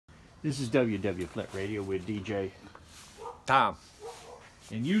This is WW Flint Radio with DJ Tom.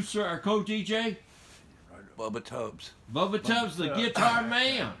 And you, sir, our co-DJ? Bubba Tubs. Bubba Tubs, the guitar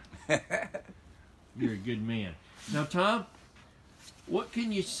man. You're a good man. Now, Tom, what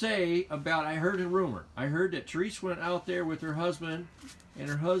can you say about, I heard a rumor. I heard that Therese went out there with her husband, and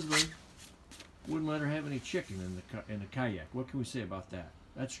her husband wouldn't let her have any chicken in the kayak. What can we say about that?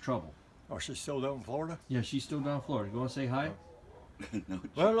 That's trouble. Oh, she's still down in Florida? Yeah, she's still down in Florida. Go and say hi? No,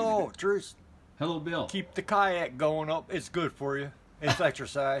 Hello, Therese. Hello, Bill. Keep the kayak going up. It's good for you. It's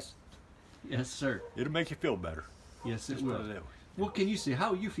exercise. Yes, sir. It'll make you feel better. Yes, it Just will. put it that way. What can you say?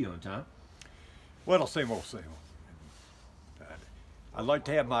 How are you feeling, Tom? Well, same old, same old. I'd like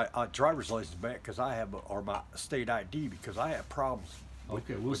to have my driver's license back because I have, or my state ID, because I have problems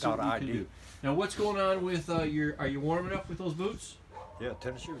Okay, we'll see without what we ID. can do. Now, what's going on with are you warming up with those boots? Yeah,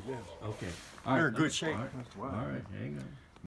 tennis shoes, yeah. Okay. They're in good shape. All right, hang on.